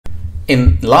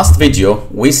In last video,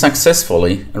 we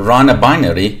successfully ran a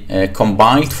binary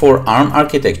compiled for ARM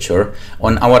architecture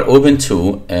on our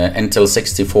Ubuntu Intel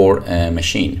 64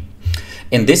 machine.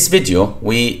 In this video,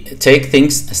 we take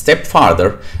things a step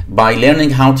further by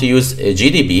learning how to use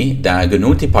GDB, the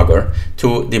GNU debugger,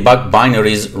 to debug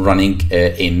binaries running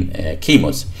in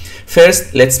qemus.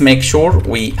 First, let's make sure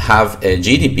we have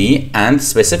GDB and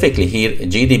specifically here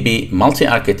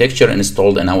GDB-multi-architecture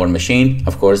installed in our machine,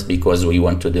 of course, because we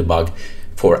want to debug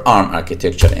for ARM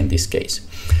architecture in this case.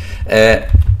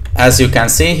 As you can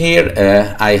see here,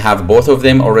 I have both of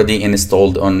them already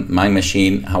installed on my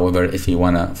machine. However, if you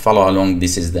want to follow along,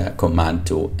 this is the command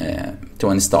to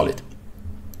install it.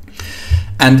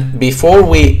 And before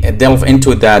we delve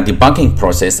into the debugging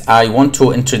process, I want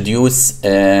to introduce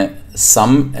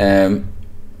some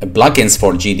plugins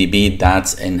for GDB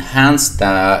that enhance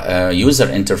the user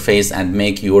interface and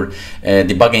make your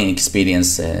debugging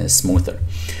experience smoother.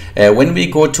 When we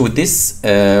go to this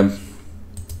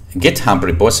GitHub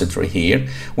repository here,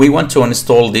 we want to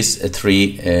install these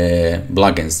three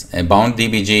plugins,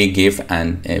 bound-dbg-gef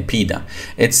and peda.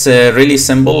 It's really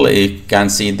simple. You can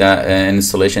see the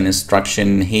installation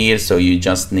instruction here, so you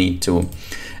just need to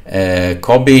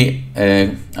copy,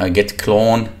 git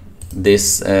clone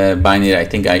this binary. I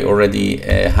think I already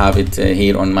have it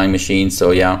here on my machine,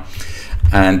 so yeah.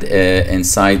 And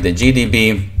inside the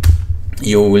GDB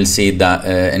you will see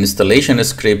the installation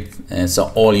script.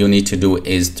 So all you need to do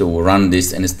is to run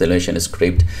this installation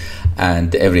script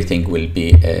and everything will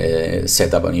be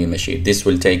set up on your machine. This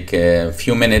will take a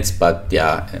few minutes, but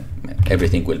yeah,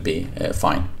 everything will be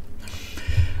fine.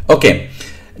 Okay,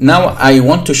 now I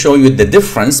want to show you the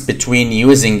difference between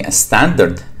using a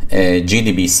standard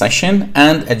GDB session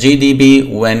and a GDB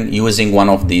when using one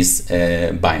of these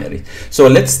binaries. So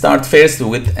let's start first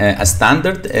with a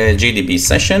standard GDB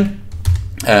session.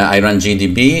 I run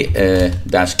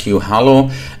gdb-q hello.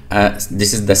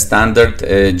 This is the standard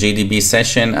GDB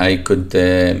session. I could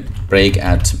break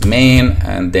at main,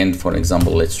 and then, for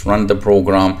example, let's run the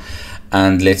program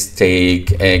and let's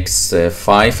take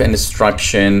x5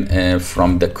 instruction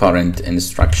from the current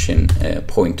instruction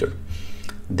pointer.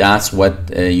 That's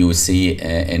what you see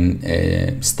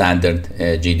in standard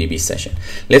GDB session.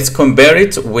 Let's compare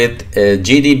it with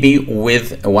GDB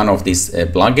with one of these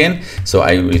plugin. So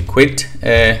I will quit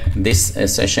this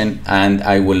session and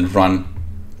I will run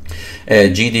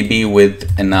GDB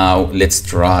with, now let's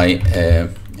try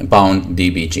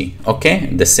bound-dbg. Okay,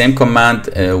 the same command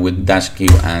with -q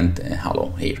and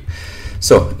hello here.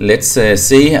 So let's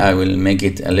see, I will make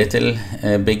it a little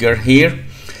bigger here.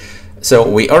 So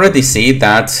we already see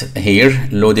that here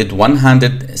loaded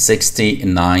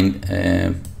 169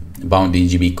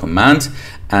 bound-dbg command,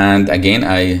 and again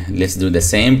let's do the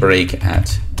same, break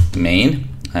at main,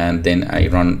 and then I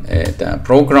run the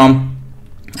program,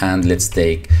 and let's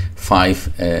take 5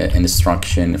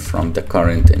 instruction from the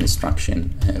current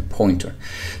instruction pointer.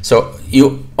 So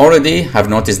you already have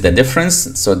noticed the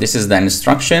difference. So this is the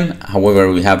instruction.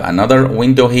 However, we have another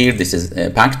window here. This is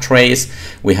backtrace.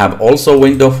 We have also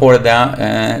window for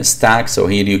the stack. So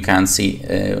here you can see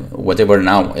whatever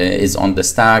now is on the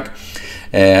stack.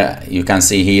 You can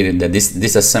see here the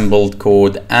disassembled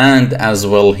code, and as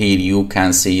well here you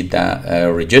can see the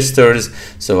registers.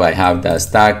 So I have the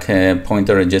stack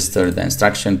pointer register, the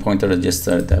instruction pointer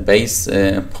register, the base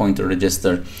pointer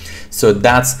register. So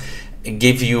that's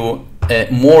give you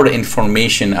more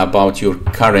information about your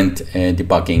current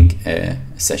debugging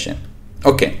session.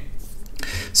 Okay,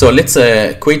 so let's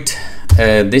quit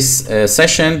this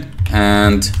session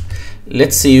and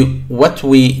let's see what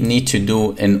we need to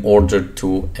do in order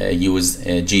to use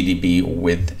GDB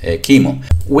with qemu.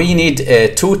 We need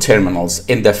 2 terminals.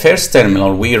 In the first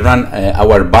terminal, we run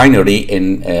our binary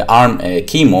in ARM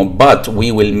qemu, but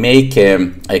we will make a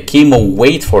qemu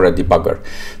wait for a debugger.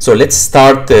 So let's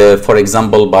start, for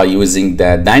example, by using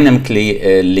the dynamically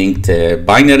linked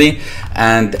binary.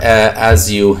 And as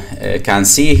you can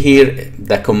see here,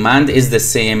 the command is the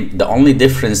same. The only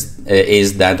difference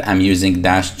is that I'm using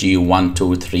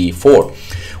 -g1234.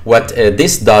 What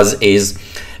this does is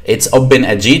it's open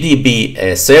a GDB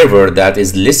server that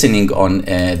is listening on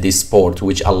this port,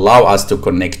 which allow us to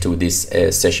connect to this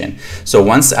session. So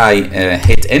once I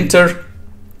hit enter,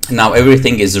 now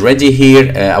everything is ready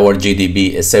here. Our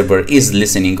GDB server is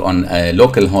listening on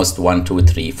localhost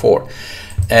 1234.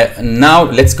 Now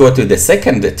let's go to the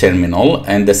second terminal,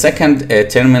 and the second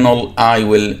terminal I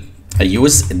will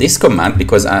use this command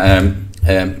because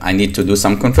I need to do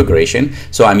some configuration.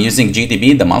 So I'm using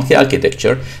GDB, the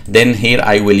multi-architecture. Then here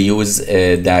I will use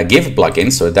the gef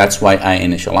plugin. So that's why I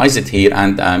initialize it here,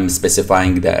 and I'm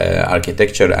specifying the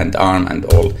architecture and ARM and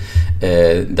all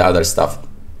the other stuff.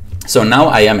 So now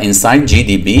I am inside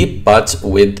GDB, but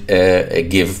with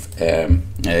gef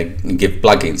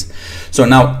plugins. So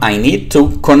now I need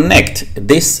to connect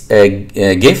this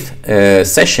gef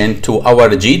session to our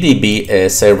GDB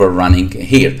server running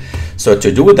here. So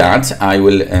to do that, I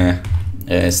will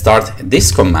start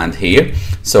this command here.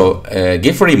 So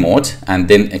gef-remote, and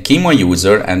then a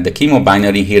qemu-user, and the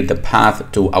qemu-binary here, the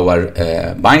path to our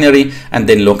binary, and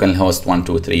then localhost 1,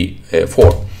 2, 3,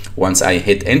 4. Once I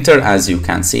hit enter, as you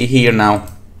can see here now,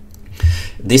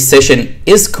 this session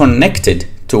is connected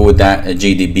to the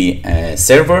GDB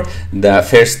server. The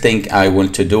first thing I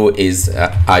want to do is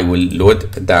I will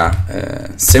load the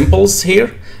symbols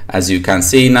here. As you can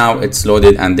see now, it's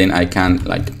loaded, and then I can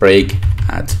like break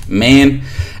at main,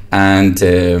 and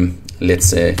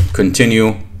let's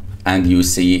continue, and you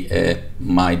see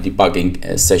my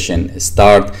debugging session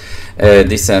start.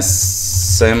 This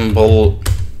symbol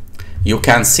you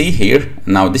can see here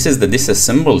now, this is the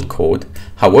disassembled code.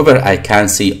 However, I can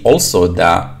see also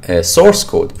the source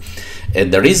code.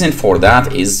 The reason for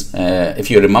that is, if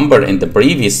you remember in the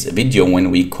previous video when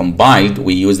we compiled,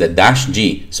 we used a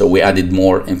 -g, so we added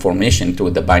more information to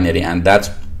the binary, and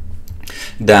that's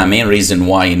the main reason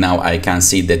why now I can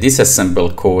see the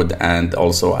disassembled code, and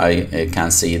also I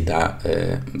can see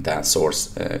the source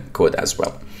code as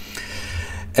well.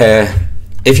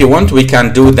 If you want, we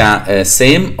can do the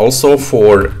same also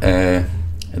for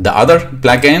the other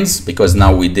plugins, because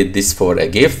now we did this for a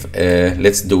gef.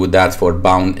 Let's do that for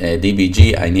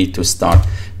bound-dbg. I need to start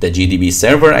the GDB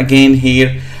server again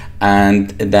here, and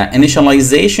the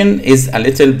initialization is a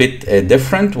little bit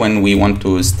different when we want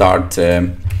to start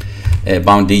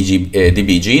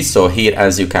bound-dbg. So here,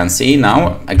 as you can see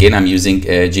now, again I'm using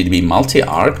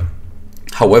gdb-multiarch.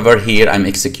 However, here I'm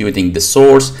executing the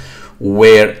source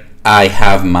where I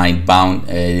have my bound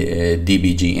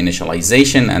dbg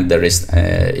initialization, and the rest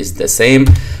is the same.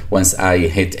 Once I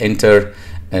hit enter,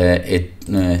 it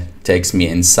takes me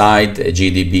inside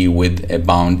GDB with a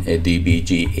bound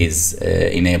dbg is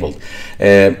enabled.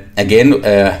 Again,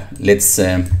 let's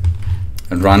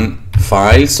run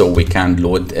file so we can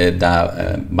load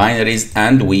the binaries,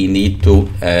 and we need to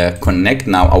connect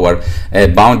now our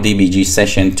bound dbg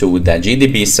session to the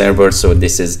GDB server. So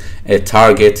this is a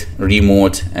target,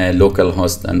 remote,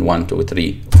 localhost, and 1, 2,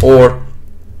 3, 4.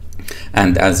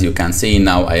 And as you can see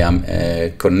now, I am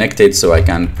connected, so I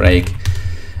can break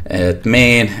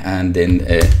main and then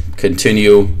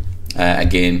continue.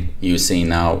 Again, you see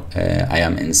now I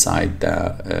am inside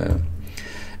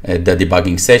the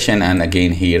debugging session, and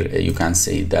again here you can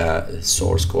see the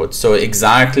source code. So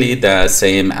exactly the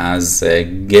same as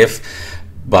gef,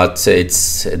 but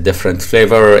it's a different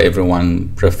flavor. Everyone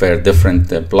prefer different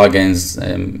plugins.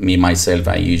 Me myself,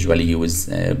 I usually use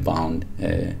bound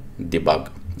debug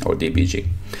or dbg.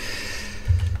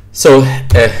 So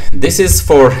this is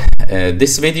for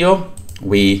this video.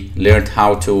 We learned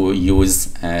how to use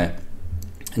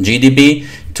GDB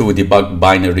to debug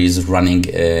binaries running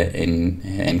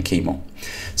in qemu.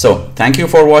 So thank you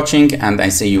for watching, and I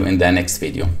see you in the next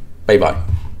video. Bye bye.